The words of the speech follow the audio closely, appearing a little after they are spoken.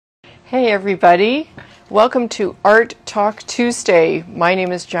Hey everybody, welcome to Art Talk Tuesday. My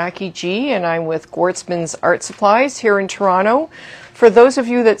name is Jackie G and I'm with Gwartzman's Art Supplies here in Toronto. For those of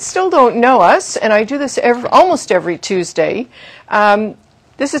you that still don't know us, and I do this almost every Tuesday,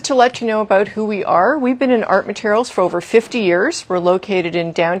 this is to let you know about who we are. We've been in art materials for over 50 years. We're located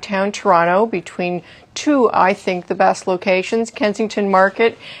in downtown Toronto between two, I think, the best locations, Kensington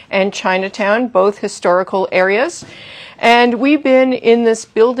Market and Chinatown, both historical areas. And we've been in this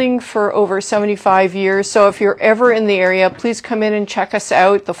building for over 75 years, so if you're ever in the area, please come in and check us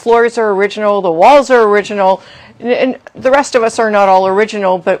out. The floors are original, the walls are original, and the rest of us are not all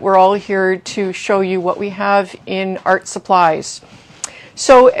original, but we're all here to show you what we have in art supplies.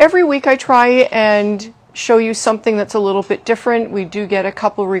 So every week I try and show you something that's a little bit different. We do get a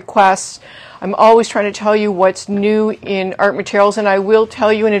couple requests. I'm always trying to tell you what's new in art materials, and I will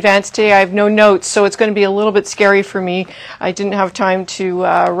tell you in advance today I have no notes, so it's going to be a little bit scary for me. I didn't have time to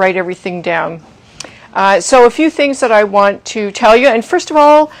write everything down. So a few things that I want to tell you, and first of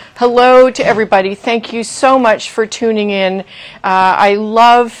all, hello to everybody. Thank you so much for tuning in. I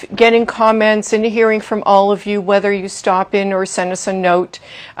love getting comments and hearing from all of you, whether you stop in or send us a note,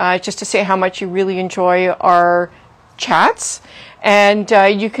 just to say how much you really enjoy our chats. And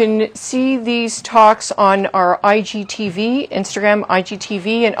you can see these talks on our IGTV, Instagram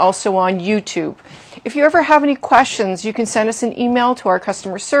IGTV, and also on YouTube. If you ever have any questions, you can send us an email to our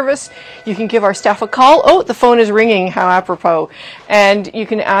customer service. You can give our staff a call. Oh, the phone is ringing, how apropos. And you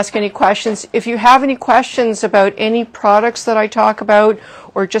can ask any questions. If you have any questions about any products that I talk about,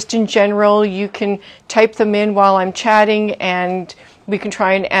 or just in general, you can type them in while I'm chatting, and we can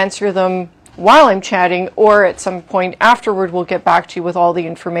try and answer them while I'm chatting, or at some point afterward we'll get back to you with all the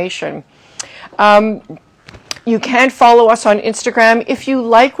information. You can follow us on Instagram. If you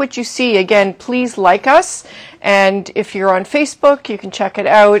like what you see, again, please like us. And if you're on Facebook, you can check it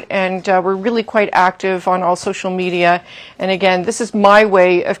out. And we're really quite active on all social media. And again, this is my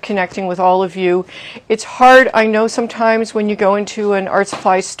way of connecting with all of you. It's hard, I know, sometimes when you go into an art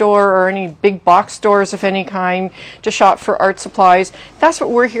supply store or any big box stores of any kind to shop for art supplies. That's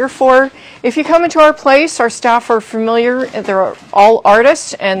what we're here for. If you come into our place, our staff are familiar. They're all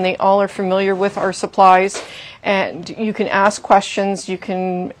artists and they all are familiar with our supplies. And you can ask questions, you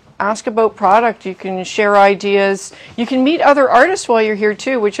can ask about product, you can share ideas, you can meet other artists while you're here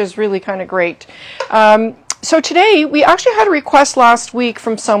too, which is really kind of great. So today, we actually had a request last week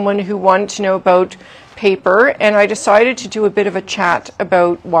from someone who wanted to know about paper, and I decided to do a bit of a chat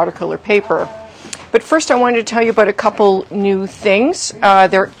about watercolor paper. But first I wanted to tell you about a couple new things.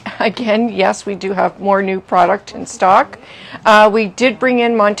 Again, yes, we do have more new product in stock. We did bring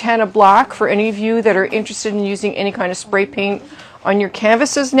in Montana Black for any of you that are interested in using any kind of spray paint on your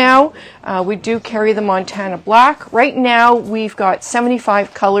canvases now. We do carry the Montana Black. Right now we've got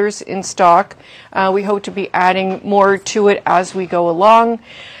 75 colors in stock. We hope to be adding more to it as we go along.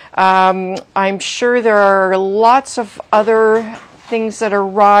 I'm sure there are lots of other things that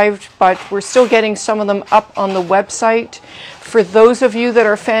arrived, but we're still getting some of them up on the website. For those of you that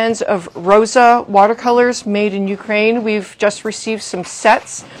are fans of Rosa watercolors made in Ukraine, we've just received some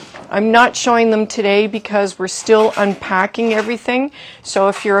sets. I'm not showing them today because we're still unpacking everything. So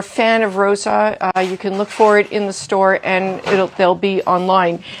if you're a fan of Rosa, you can look for it in the store and they'll be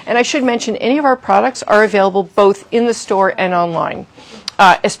online. And I should mention, any of our products are available both in the store and online.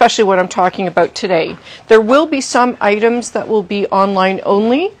 Especially what I'm talking about today. There will be some items that will be online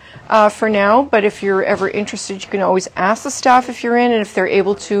only for now, but if you're ever interested, you can always ask the staff if you're in, and if they're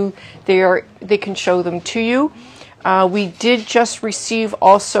able to, they can show them to you. We did just receive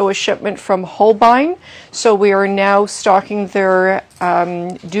also a shipment from Holbein, so we are now stocking their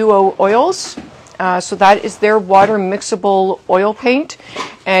Duo oils. So that is their water mixable oil paint,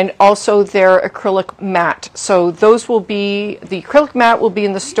 and also their acrylic matte. So those will be, the acrylic matte will be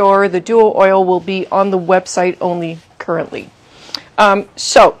in the store, the Duo oil will be on the website only currently.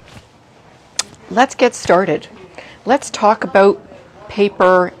 So let's get started. Let's talk about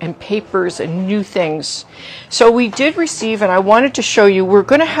paper and papers and new things. So we did receive, and I wanted to show you, we're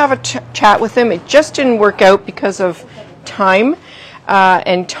going to have a chat with them. It just didn't work out because of time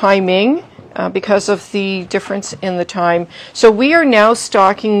and timing. Because of the difference in the time. So we are now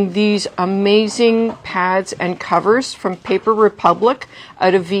stocking these amazing pads and covers from Paper Republic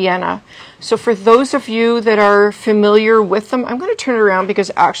out of Vienna. So for those of you that are familiar with them, I'm going to turn it around because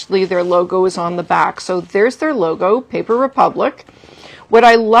actually their logo is on the back. So there's their logo, Paper Republic. What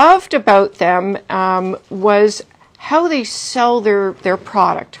I loved about them was how they sell their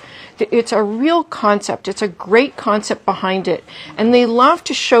product. It's a real concept. It's a great concept behind it. And they love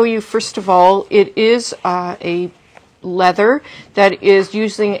to show you, first of all, it is a leather that is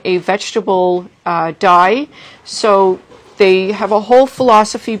using a vegetable dye. So they have a whole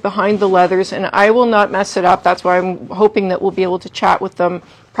philosophy behind the leathers, and I will not mess it up. That's why I'm hoping that we'll be able to chat with them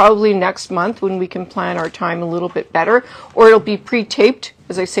probably next month when we can plan our time a little bit better, or it'll be pre-taped.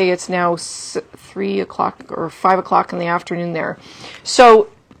 As I say, it's now 3 o'clock or 5 o'clock in the afternoon there. So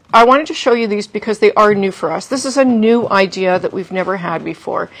I wanted to show you these because they are new for us. This is a new idea that we've never had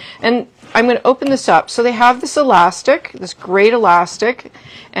before. And I'm going to open this up. So they have this elastic, this great elastic,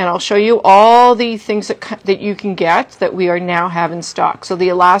 and I'll show you all the things that you can get that we are now have in stock. So the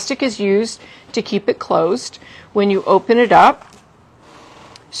elastic is used to keep it closed. When you open it up,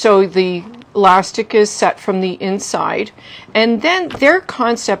 so the elastic is set from the inside, and then their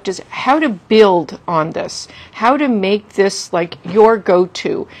concept is how to build on this, how to make this like your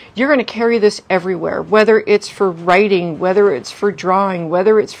go-to. You're going to carry this everywhere, whether it's for writing, whether it's for drawing,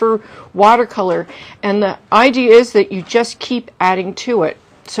 whether it's for watercolor, and the idea is that you just keep adding to it.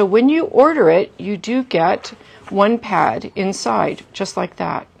 So when you order it, you do get one pad inside, just like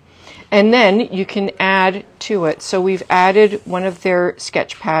that. And then you can add to it. So we've added one of their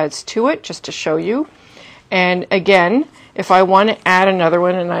sketch pads to it just to show you. And again, if I want to add another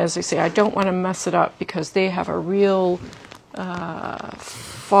one, and as I say, I don't want to mess it up because they have a real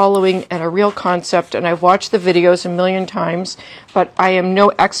following and a real concept, and I've watched the videos a million times, but I am no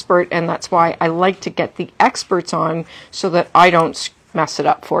expert, and that's why I like to get the experts on so that I don't mess it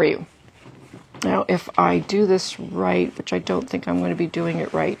up for you. Now, if I do this right, which I don't think I'm going to be doing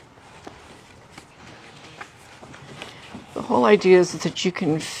it right, the whole idea is that you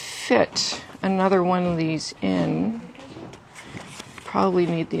can fit another one of these in. Probably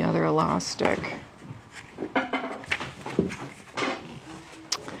need the other elastic.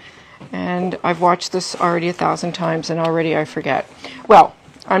 And I've watched this already 1,000 times and already I forget. Well,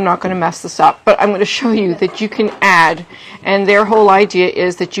 I'm not going to mess this up, but I'm going to show you that you can add, and their whole idea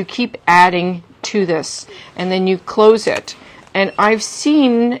is that you keep adding to this and then you close it. And I've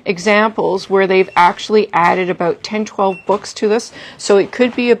seen examples where they've actually added about 10, 12 books to this. So it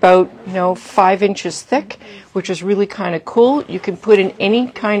could be about, 5 inches thick, which is really kind of cool. You can put in any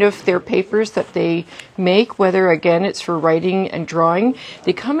kind of their papers that they make, whether, again, it's for writing and drawing.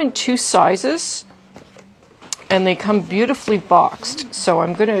 They come in 2 sizes, and they come beautifully boxed. So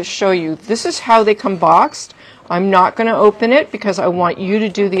I'm going to show you. This is how they come boxed. I'm not going to open it because I want you to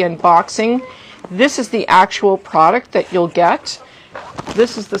do the unboxing. This is the actual product that you'll get.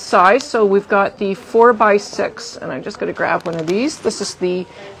 This is the size. So we've got the 4x6, and I'm just going to grab one of these. This is the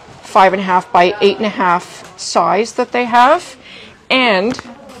 5.5 by 8.5 size that they have. And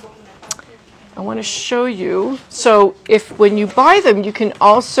I want to show you. So when you buy them, you can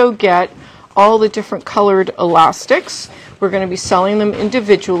also get all the different colored elastics. We're going to be selling them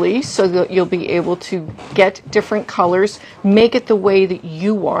individually so that you'll be able to get different colors, make it the way that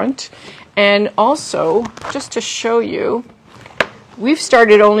you want. And also, just to show you, we've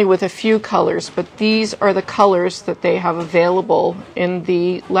started only with a few colors, but these are the colors that they have available in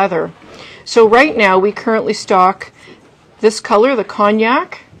the leather. So right now, we currently stock this color, the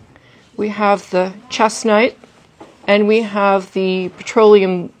cognac, we have the chestnut, and we have the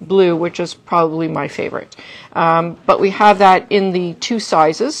petroleum blue, which is probably my favorite. But we have that in the 2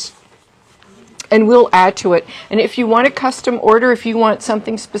 sizes. And we'll add to it. And if you want a custom order, if you want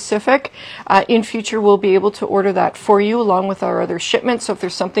something specific, in future we'll be able to order that for you along with our other shipments. So if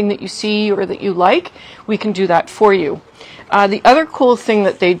there's something that you see or that you like, we can do that for you. The other cool thing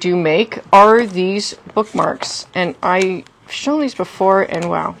that they do make are these bookmarks. And I've shown these before, and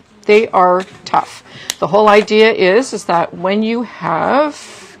wow, they are tough. The whole idea is that when you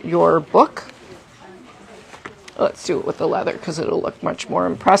have your book, let's do it with the leather because it'll look much more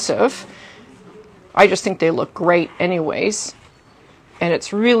impressive. I just think they look great anyways, and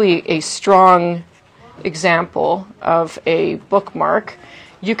it's really a strong example of a bookmark.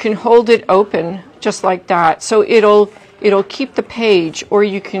 You can hold it open just like that, so it'll keep the page, or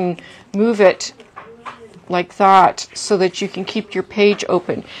you can move it like that so that you can keep your page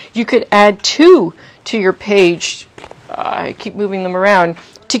open. You could add 2 to your page. I keep moving them around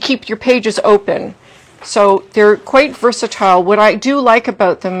to keep your pages open. So they're quite versatile. What I do like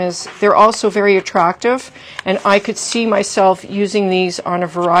about them is they're also very attractive, and I could see myself using these on a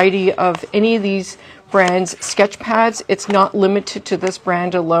variety of any of these brands' sketch pads. It's not limited to this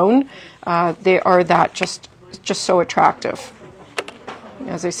brand alone. They are just so attractive.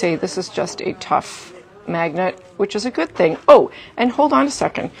 As I say, this is just a tough magnet, which is a good thing. Oh, and hold on a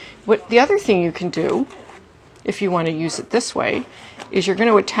second. The other thing you can do, if you want to use it this way, is you're going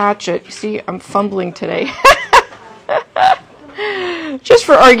to attach it. You see, I'm fumbling today. Just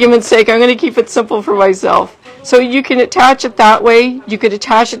for argument's sake, I'm going to keep it simple for myself. So you can attach it that way. You could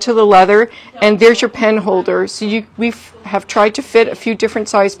attach it to the leather, and there's your pen holder. So we have tried to fit a few different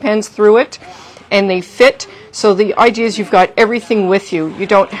size pens through it, and they fit. So the idea is you've got everything with you. You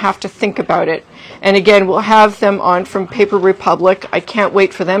don't have to think about it. And again, we'll have them on from Paper Republic. I can't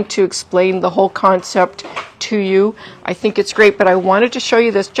wait for them to explain the whole concept to you. I think it's great, but I wanted to show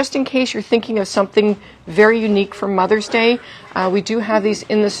you this just in case you're thinking of something very unique for Mother's Day. We do have these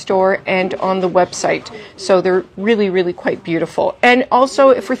in the store and on the website. So they're really, really quite beautiful. And also,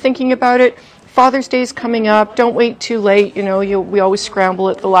 if we're thinking about it, Father's Day is coming up. Don't wait too late. You know, we always scramble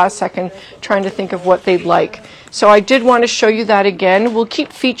at the last second trying to think of what they'd like. So I did want to show you that again. We'll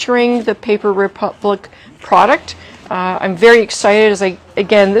keep featuring the Paper Republic product. I'm very excited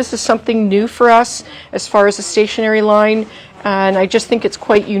again, this is something new for us as far as a stationery line. And I just think it's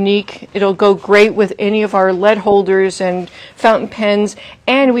quite unique. It'll go great with any of our lead holders and fountain pens.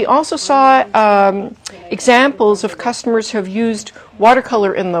 And we also saw examples of customers who have used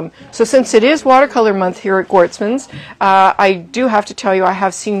watercolor in them. So since it is watercolor month here at Gwartzman's, I do have to tell you I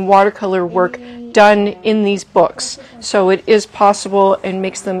have seen watercolor work done in these books. So it is possible and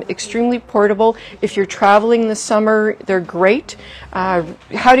makes them extremely portable. If you're traveling this summer, they're great. How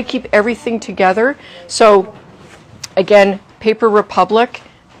to keep everything together. So again, Paper Republic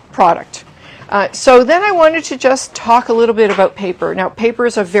product. So then I wanted to just talk a little bit about paper. Now, paper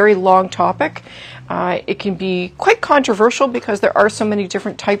is a very long topic. It can be quite controversial because there are so many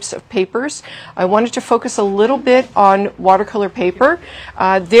different types of papers. I wanted to focus a little bit on watercolor paper.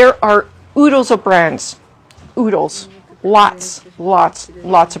 There are oodles of brands. Oodles. Lots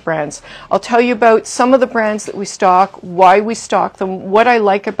of brands. I'll tell you about some of the brands that we stock, why we stock them, what I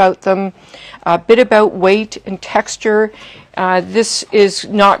like about them, a bit about weight and texture. This is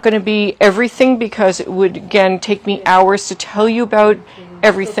not going to be everything because it would, again, take me hours to tell you about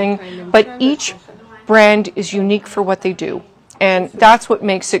everything, but each brand is unique for what they do. And that's what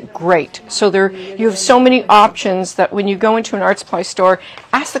makes it great. So you have so many options that when you go into an art supply store,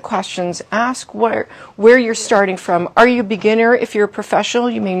 ask the questions, ask where you're starting from. Are you a beginner? If you're a professional,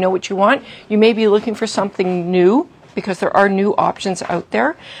 you may know what you want. You may be looking for something new because there are new options out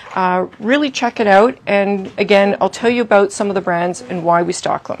there. Really check it out. And again, I'll tell you about some of the brands and why we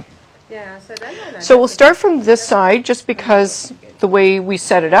stock them. So we'll start from this side just because the way we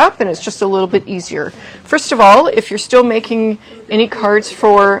set it up, and it's just a little bit easier. First of all, if you're still making any cards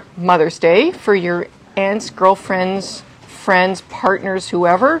for Mother's Day, for your aunts, girlfriends, friends, partners,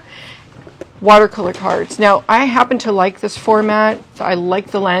 whoever, watercolor cards. Now, I happen to like this format. I like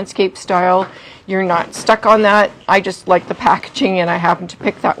the landscape style. You're not stuck on that. I just like the packaging, and I happen to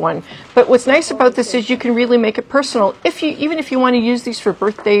pick that one. But what's nice about this is you can really make it personal. Even if you want to use these for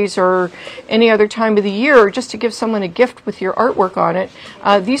birthdays or any other time of the year, or just to give someone a gift with your artwork on it,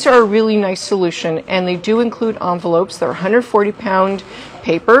 these are a really nice solution, and they do include envelopes. They're 140-pound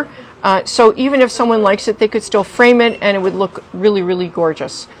paper. So even if someone likes it, they could still frame it, and it would look really, really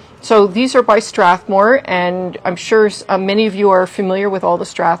gorgeous. So these are by Strathmore, and I'm sure many of you are familiar with all the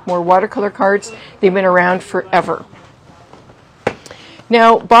Strathmore watercolor cards. They've been around forever.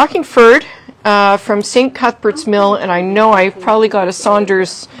 Now, Bockingford from St. Cuthbert's Mill, and I know I've probably got a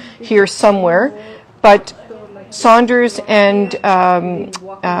Saunders here somewhere, but Saunders and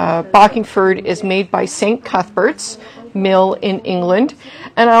Bockingford is made by St. Cuthbert's Mill in England.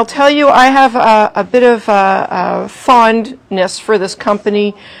 And I'll tell you, I have a bit of fondness for this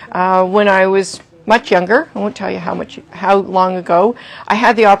company. When I was much younger, I won't tell you how long ago, I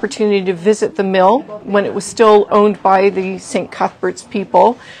had the opportunity to visit the mill when it was still owned by the St. Cuthbert's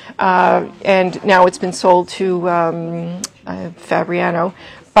people, and now it's been sold to Fabriano.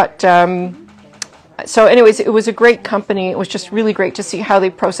 But so anyways, it was a great company. It was just really great to see how they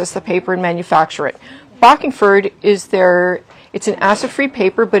process the paper and manufacture it. Bockingford is it's an acid-free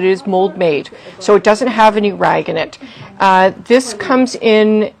paper, but it is mold-made, so it doesn't have any rag in it. This comes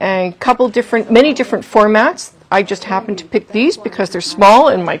in many different formats. I just happen to pick these because they're small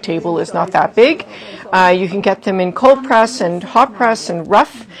and my table is not that big. You can get them in cold press and hot press and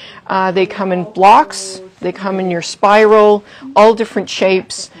rough. They come in blocks. They come in your spiral, all different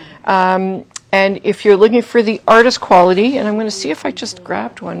shapes. And if you're looking for the artist quality, and I'm going to see if I just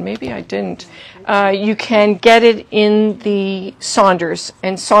grabbed one, maybe I didn't, you can get it in the Saunders,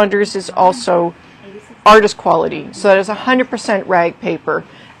 and Saunders is also artist quality. So that is 100% rag paper,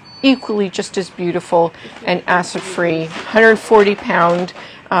 equally just as beautiful and acid-free, 140-pound,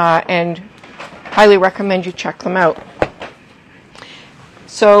 and highly recommend you check them out.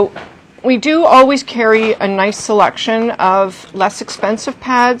 So We do always carry a nice selection of less expensive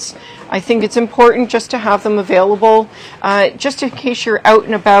pads. I think it's important just to have them available, just in case you're out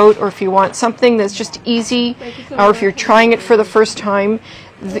and about, or if you want something that's just easy, or if you're trying it for the first time.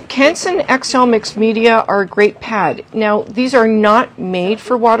 The Canson XL Mixed Media are a great pad. Now, these are not made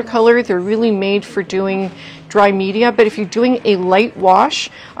for watercolor. They're really made for doing dry media, but if you're doing a light wash,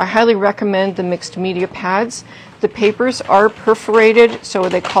 I highly recommend the mixed media pads. The papers are perforated, so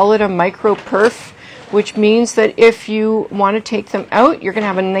they call it a micro perf, which means that if you want to take them out, you're going to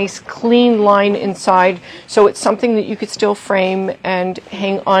have a nice clean line inside, so it's something that you could still frame and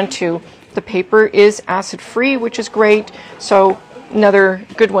hang onto. The paper is acid-free, which is great, so another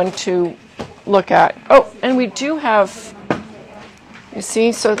good one to look at. Oh, and we do have, you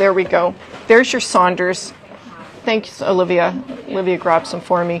see, so there we go. There's your Saunders. Thanks, Olivia. Olivia grabbed some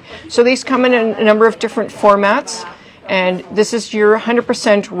for me. So these come in a number of different formats, and this is your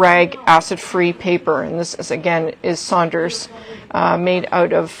 100% rag acid-free paper, and this is, again, is Saunders, made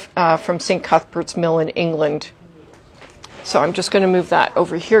out of from St. Cuthbert's Mill in England. So I'm just going to move that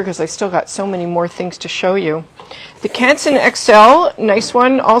over here because I still got so many more things to show you. The Canson XL, nice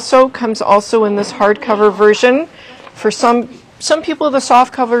one, also comes also in this hardcover version. For some people, the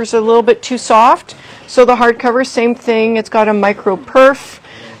soft cover is a little bit too soft. So the hardcover, same thing. It's got a micro perf,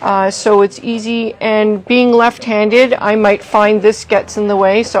 so it's easy. And being left-handed, I might find this gets in the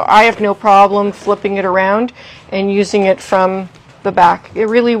way. So I have no problem flipping it around and using it from the back. It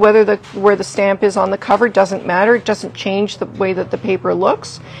really, where the stamp is on the cover doesn't matter. It doesn't change the way that the paper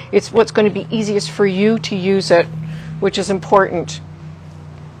looks. It's what's going to be easiest for you to use it, which is important.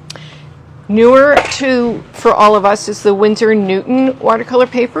 Newer for all of us is the Winsor Newton watercolor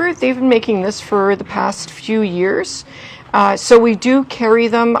paper. They've been making this for the past few years. So we do carry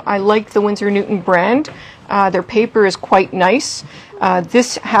them. I like the Winsor Newton brand. Their paper is quite nice.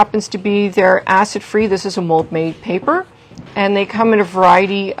 This happens to be their acid-free. This is a mold-made paper. And they come in a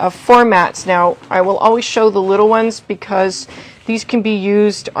variety of formats. Now, I will always show the little ones because these can be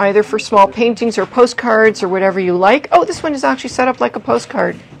used either for small paintings or postcards or whatever you like. Oh, this one is actually set up like a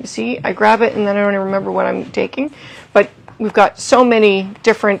postcard. You see, I grab it and then I don't even remember what I'm taking. But we've got so many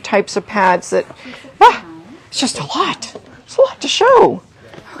different types of pads that, it's just a lot. It's a lot to show.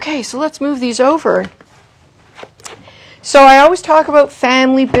 Okay, so let's move these over. So I always talk about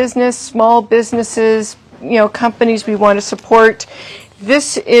family business, small businesses, companies we want to support.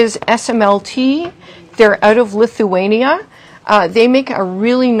 This is SMLT. They're out of Lithuania. They make a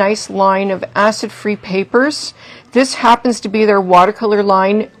really nice line of acid-free papers. This happens to be their watercolor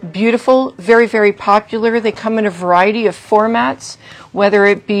line. Beautiful, very, very popular. They come in a variety of formats, whether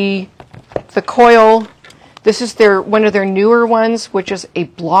it be the coil. This is one of their newer ones, which is a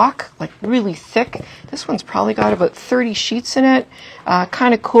block, like really thick. This one's probably got about 30 sheets in it.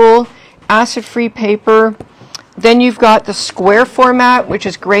 Kind of cool. Acid-free paper. Then you've got the square format, which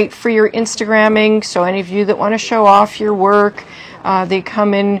is great for your Instagramming. So any of you that want to show off your work, they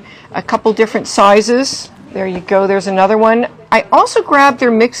come in a couple different sizes. There you go. There's another one. I also grabbed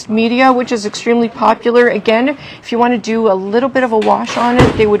their mixed media, which is extremely popular. Again, if you want to do a little bit of a wash on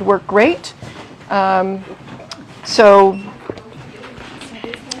it, they would work great. So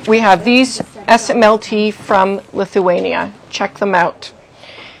we have these SMLT from Lithuania. Check them out.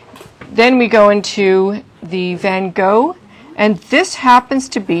 Then we go into the Van Gogh, and this happens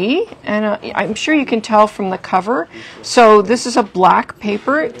to be, and I'm sure you can tell from the cover, so this is a black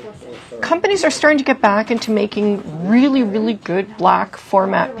paper. Companies are starting to get back into making really, really good black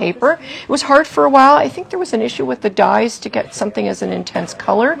format paper. It was hard for a while. I think there was an issue with the dyes to get something as an intense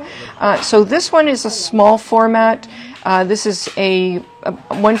color. So this one is a small format. This is a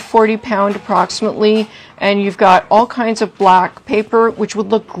 140 pound approximately, and you've got all kinds of black paper, which would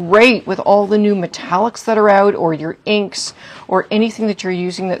look great with all the new metallics that are out, or your inks, or anything that you're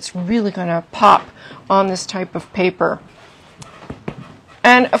using that's really going to pop on this type of paper.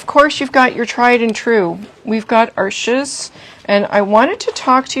 And of course, you've got your tried and true. We've got Arches, and I wanted to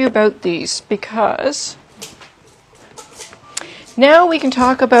talk to you about these because now we can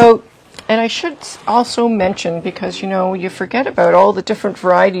talk about. And I should also mention, because you forget about all the different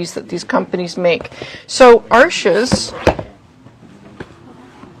varieties that these companies make. So Arches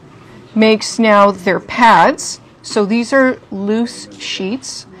makes now their pads. So these are loose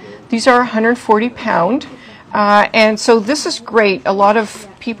sheets. These are 140 pound. And so this is great. A lot of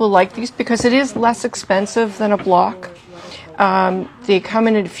people like these because it is less expensive than a block. They come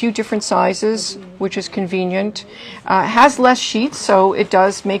in a few different sizes, which is convenient. Has less sheets, so it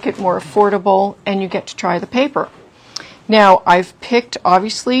does make it more affordable, and you get to try the paper. Now, I've picked,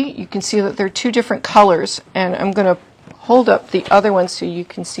 obviously, you can see that there are two different colors, and I'm going to hold up the other one so you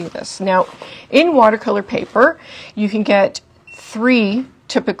can see this. Now, in watercolor paper, you can get 3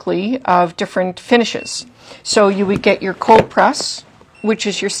 typically of different finishes. So you would get your cold press, which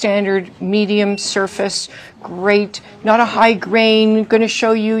is your standard medium surface, great, not a high grain, going to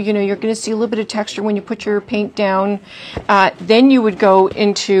show you, you're going to see a little bit of texture when you put your paint down. Then you would go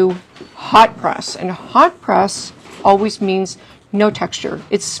into hot press, and hot press always means no texture.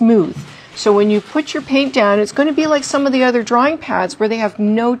 It's smooth. So when you put your paint down, it's going to be like some of the other drawing pads where they have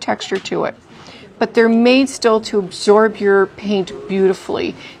no texture to it. But they're made still to absorb your paint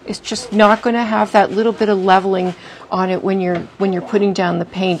beautifully. It's just not going to have that little bit of leveling on it when you're putting down the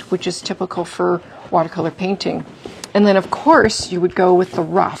paint, which is typical for watercolor painting. And then of course you would go with the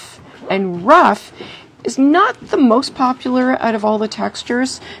rough. And rough is not the most popular out of all the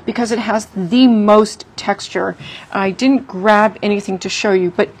textures because it has the most texture. I didn't grab anything to show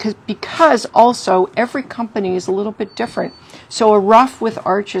you, but because also every company is a little bit different. So a rough with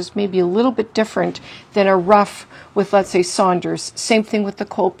arches may be a little bit different than a rough with, let's say, Saunders. Same thing with the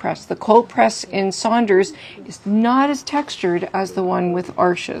cold press. The cold press in Saunders is not as textured as the one with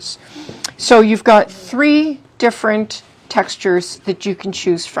arches. So you've got 3 different textures that you can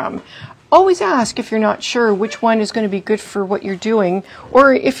choose from. Always ask if you're not sure which one is going to be good for what you're doing,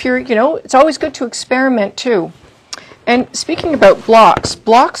 or if you're, it's always good to experiment too. And speaking about blocks,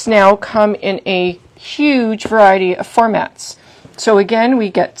 blocks now come in a huge variety of formats. So again, we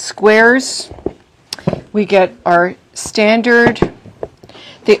get squares, we get our standard.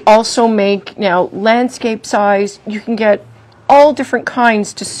 They also make now landscape size. You can get all different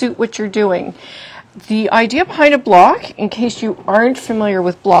kinds to suit what you're doing. The idea behind a block, in case you aren't familiar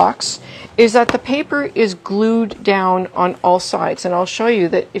with blocks, is that the paper is glued down on all sides. And I'll show you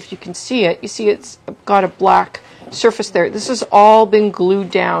that if you can see it, you see it's got a black surface there. This has all been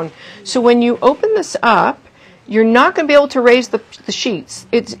glued down. So when you open this up, you're not going to be able to raise the sheets.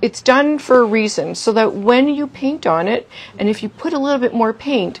 It's done for a reason, so that when you paint on it, and if you put a little bit more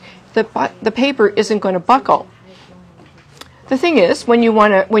paint, the paper isn't going to buckle. The thing is, when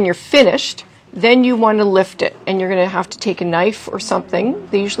you're finished, then you want to lift it, and you're going to have to take a knife or something.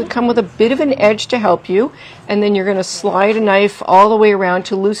 They usually come with a bit of an edge to help you, and then you're going to slide a knife all the way around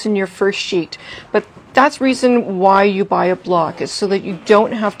to loosen your first sheet. But that's the reason why you buy a block, is so that you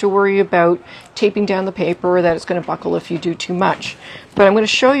don't have to worry about taping down the paper or that it's going to buckle if you do too much. But I'm going to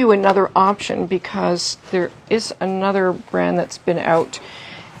show you another option, because there is another brand that's been out,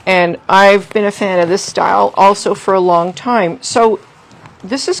 and I've been a fan of this style also for a long time. So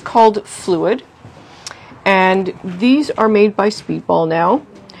this is called Fluid, and these are made by Speedball now.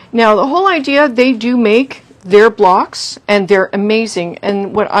 Now the whole idea, they do make their blocks and they're amazing,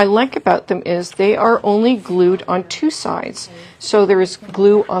 and what I like about them is they are only glued on 2 sides. So there is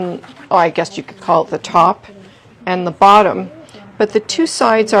glue on, I guess you could call it the top and the bottom, but the 2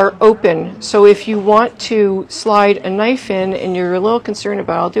 sides are open. So if you want to slide a knife in and you're a little concerned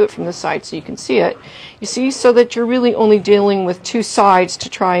about, I'll do it from the side so you can see it. You see, so that you're really only dealing with 2 sides to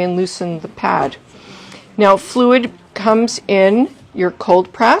try and loosen the pad. Now Fluid comes in your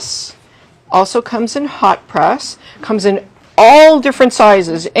cold press, also comes in hot press, comes in all different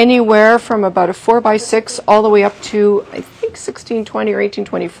sizes, anywhere from about a 4x6 all the way up to, I think, 1620 or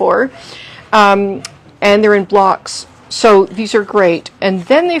 1824, and they're in blocks. So these are great. And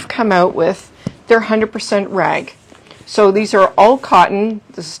then they've come out with their 100% rag. So these are all cotton.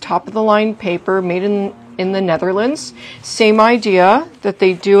 This is top of the line paper made in the Netherlands. Same idea, that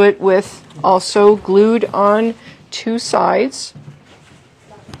they do it with also glued on 2 sides.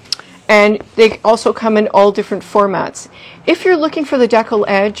 And they also come in all different formats. If you're looking for the decal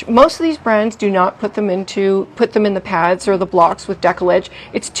edge, most of these brands do not put them in the pads or the blocks with decal edge.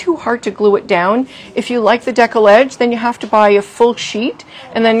 It's too hard to glue it down. If you like the decal edge, then you have to buy a full sheet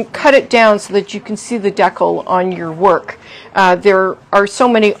and then cut it down so that you can see the decal on your work. There are so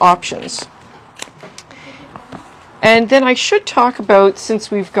many options. And then I should talk about, since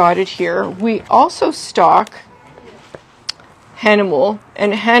we've got it here, we also stock Hahnemuhl,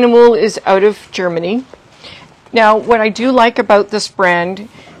 and Hahnemuhl is out of Germany. Now, what I do like about this brand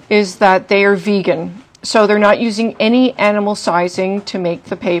is that they are vegan, so they're not using any animal sizing to make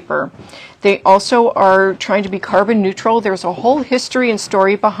the paper. They also are trying to be carbon neutral. There's a whole history and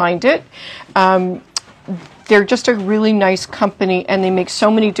story behind it. They're just a really nice company, and they make so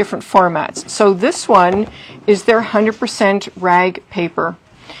many different formats. So this one is their 100% rag paper.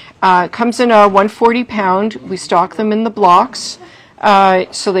 Comes in a 140 pound. We stock them in the blocks,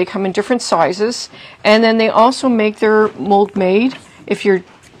 so they come in different sizes. And then they also make their mold made. If you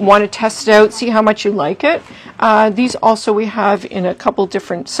want to test it out, see how much you like it. These also we have in a couple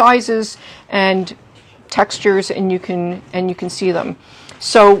different sizes, and textures, and you can see them.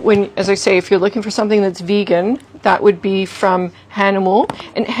 So when, as I say, if you're looking for something that's vegan, that would be from Hanimal.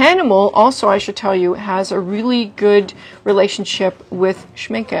 And Hanimal also, I should tell you, has a really good relationship with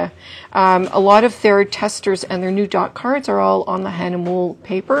Schminke. A lot of their testers and their new dot cards are all on the Hanimal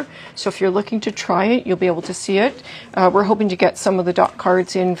paper. So if you're looking to try it, you'll be able to see it. We're hoping to get some of the dot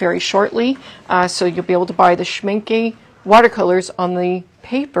cards in very shortly. So you'll be able to buy the Schminke watercolors on the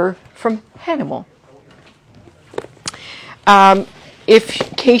paper from Hanimal. In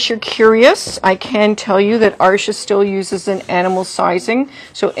case you're curious, I can tell you that Arsha still uses an animal sizing.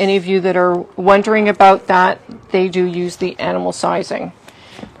 So any of you that are wondering about that, they do use the animal sizing.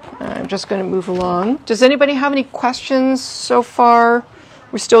 I'm just going to move along. Does anybody have any questions so far?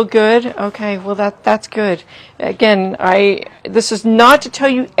 We're still good? Okay, well that's good. Again, this is not to tell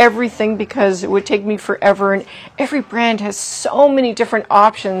you everything because it would take me forever, and every brand has so many different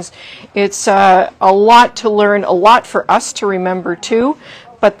options. It's a lot to learn, a lot for us to remember too.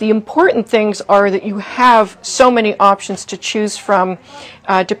 But the important things are that you have so many options to choose from,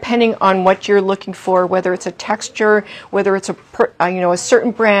 depending on what you're looking for, whether it's a texture, whether it's a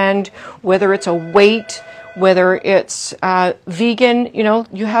certain brand, whether it's a weight, whether it's vegan.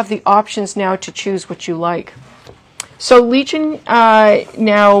 You have the options now to choose what you like. So Legion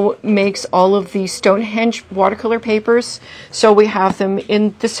now makes all of the Stonehenge watercolor papers. So we have them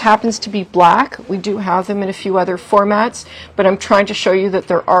in, this happens to be black. We do have them in a few other formats, but I'm trying to show you that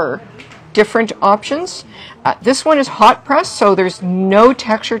there are different options. This one is hot press, so there's no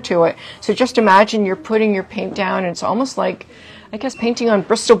texture to it. So just imagine you're putting your paint down, and it's almost like, I guess, painting on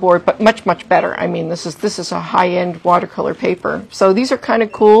Bristol board, but much, much better. I mean, this is a high-end watercolor paper. So these are kind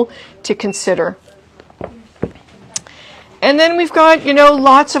of cool to consider. And then we've got,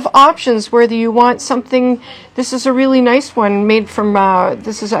 lots of options, whether you want something. This is a really nice one made from,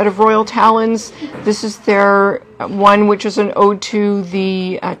 this is out of Royal Talons. This is their one, which is an ode to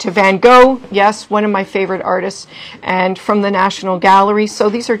to Van Gogh. Yes, one of my favorite artists, and from the National Gallery. So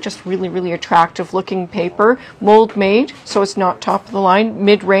these are just really, really attractive looking paper, mold made, so it's not top of the line,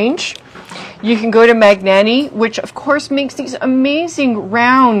 mid-range. You can go to Magnani, which of course makes these amazing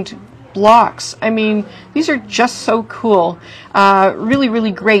round blocks. I mean, these are just so cool. Really,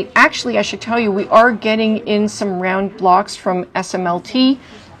 really great. Actually, I should tell you, we are getting in some round blocks from SMLT.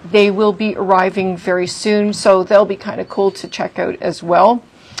 They will be arriving very soon, so they'll be kind of cool to check out as well.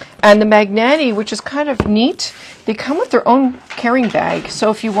 And the Magnani, which is kind of neat, they come with their own carrying bag. So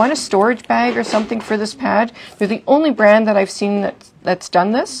if you want a storage bag or something for this pad, they're the only brand that I've seen that's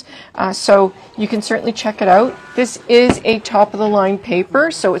done this. So you can certainly check it out. This is a top-of-the-line paper,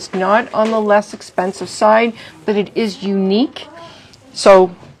 so it's not on the less expensive side, but it is unique.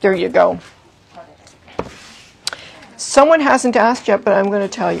 So there you go. Someone hasn't asked yet, but I'm going to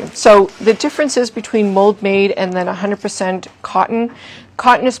tell you. So the difference is between mold made and then 100% cotton.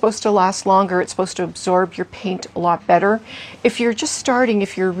 Cotton is supposed to last longer. It's supposed to absorb your paint a lot better. If you're just starting,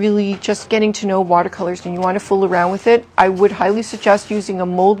 if you're really just getting to know watercolors and you want to fool around with it, I would highly suggest using a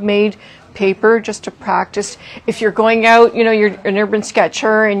mold made paper just to practice. If you're going out, you're an urban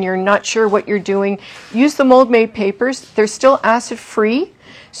sketcher and you're not sure what you're doing, use the mold made papers. They're still acid free,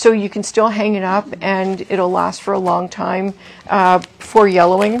 so you can still hang it up and it'll last for a long time before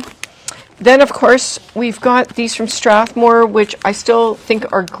yellowing. Then, of course, we've got these from Strathmore, which I still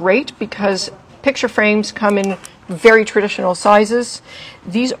think are great because picture frames come in very traditional sizes.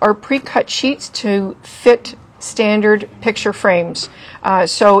 These are pre-cut sheets to fit standard picture frames.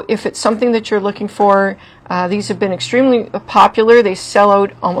 So if it's something that you're looking for, these have been extremely popular. They sell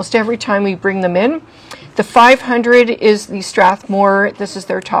out almost every time we bring them in. The 500 is the Strathmore. This is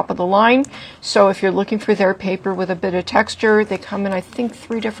their top of the line. So if you're looking for their paper with a bit of texture, they come in, I think,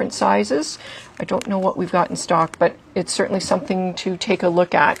 3 different sizes. I don't know what we've got in stock, but it's certainly something to take a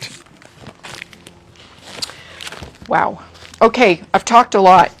look at. Wow. Okay, I've talked a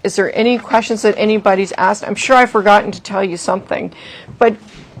lot. Is there any questions that anybody's asked? I'm sure I've forgotten to tell you something, but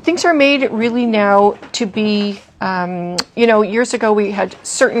things are made really now to be, years ago we had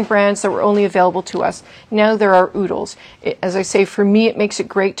certain brands that were only available to us. Now there are oodles. As I say, for me, it makes it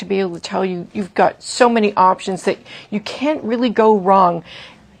great to be able to tell you you've got so many options that you can't really go wrong.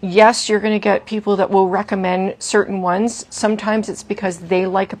 Yes, you're going to get people that will recommend certain ones. Sometimes it's because they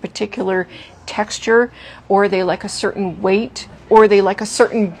like a particular texture, or they like a certain weight, or they like a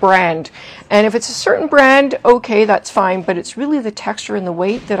certain brand. And if it's a certain brand, okay, that's fine, but it's really the texture and the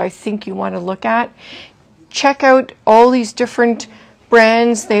weight that I think you want to look at. Check out all these different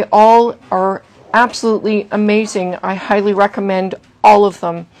brands. They all are absolutely amazing. I highly recommend all of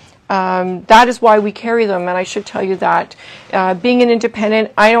them. That is why we carry them, and I should tell you that. Being an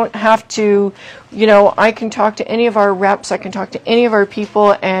independent, I don't have to, I can talk to any of our reps, I can talk to any of our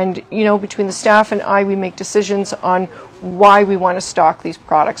people, and, between the staff and I, we make decisions on why we want to stock these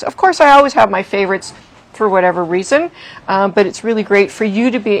products. Of course, I always have my favorites for whatever reason, but it's really great for you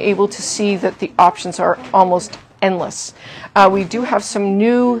to be able to see that the options are almost endless. We do have some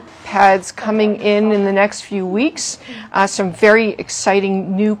new pads coming in the next few weeks, some very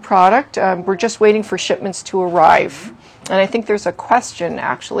exciting new product. We're just waiting for shipments to arrive. And I think there's a question,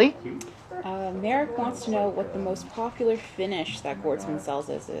 actually. Merrick wants to know what the most popular finish that Gwartzman sells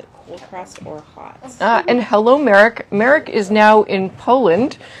is. Is it cold pressed or hot? And hello, Merrick. Merrick is now in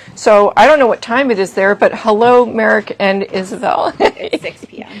Poland, so I don't know what time it is there, but hello, Merrick and Isabel. It's 6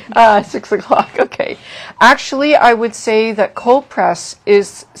 p.m. 6 o'clock, okay. Actually, I would say that cold press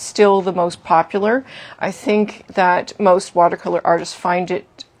is still the most popular. I think that most watercolor artists find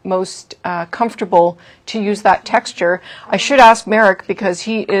it most comfortable to use that texture. I should ask Merrick, because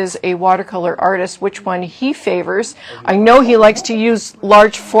he is a watercolor artist, which one he favors. I know he likes to use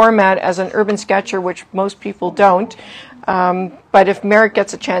large format as an urban sketcher, which most people don't. But if Merrick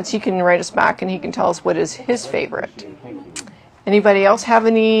gets a chance, he can write us back and he can tell us what is his favorite. Anybody else have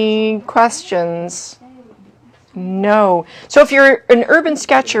any questions? No. So if you're an urban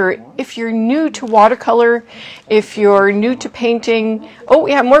sketcher, if you're new to watercolor, if you're new to painting,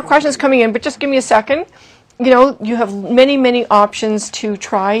 we have more questions coming in, but just give me a second. You have many, many options to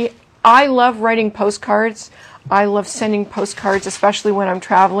try. I love writing postcards. I love sending postcards, especially when I'm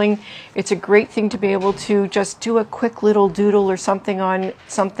traveling. It's a great thing to be able to just do a quick little doodle or something on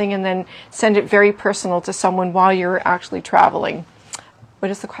something and then send it very personal to someone while you're actually traveling.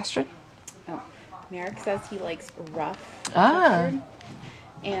 What is the question? Merrick says he likes rough textured.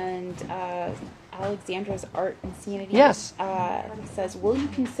 And Alexandra's Art Insanity says, will you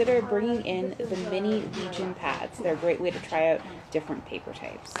consider bringing in the mini Legion pads? They're a great way to try out different paper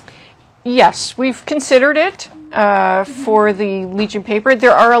types. Yes, we've considered it for the Legion paper.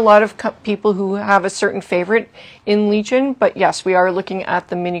 There are a lot of people who have a certain favorite in Legion, but yes, we are looking at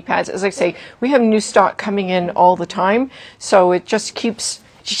the mini pads. As I say, we have new stock coming in all the time, so it just keeps...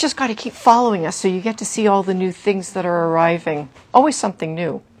 You just got to keep following us so you get to see all the new things that are arriving. Always something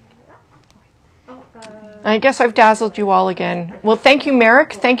new. I guess I've dazzled you all again. Well, thank you,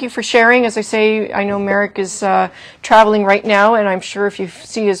 Merrick. Thank you for sharing. As I say, I know Merrick is traveling right now, and I'm sure if you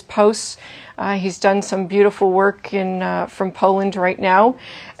see his posts, he's done some beautiful work from Poland right now.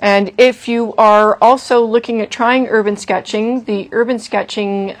 And if you are also looking at trying urban sketching, the urban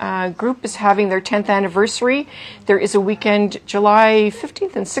sketching group is having their 10th anniversary. There is a weekend, July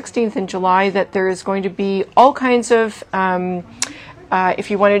 15th and 16th in July, that there is going to be all kinds of,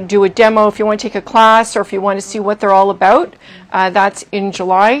 if you want to do a demo, if you want to take a class, or if you want to see what they're all about, that's in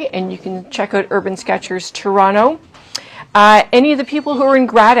July, and you can check out Urban Sketchers Toronto. Any of the people who are in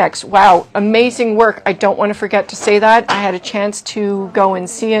GradX, wow, amazing work. I don't want to forget to say that. I had a chance to go and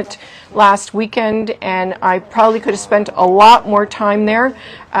see it last weekend, and I probably could have spent a lot more time there,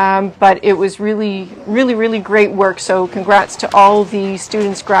 but it was really, really, really great work. So congrats to all the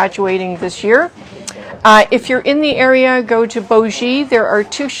students graduating this year. If you're in the area, go to Bogie. There are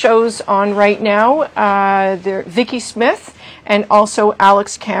 2 shows on right now. Vicky Smith and also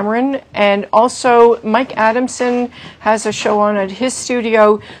Alex Cameron, and also Mike Adamson has a show on at his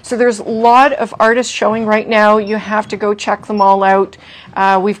studio. So there's a lot of artists showing right now. You have to go check them all out.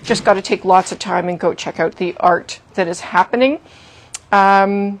 We've just got to take lots of time and go check out the art that is happening.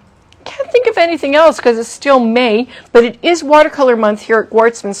 Can't think of anything else because it's still May, but it is watercolor month here at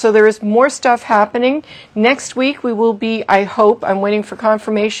Gwartzman, so there is more stuff happening. Next week we will be, I hope, I'm waiting for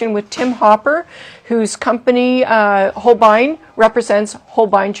confirmation, with Tim Hopper, whose company Holbein represents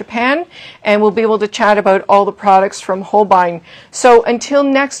Holbein Japan, and we'll be able to chat about all the products from Holbein. So until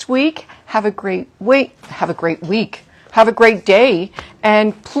next week, have a great week, have a great day,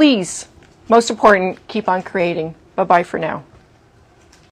 and please, most important, keep on creating. Bye-bye for now.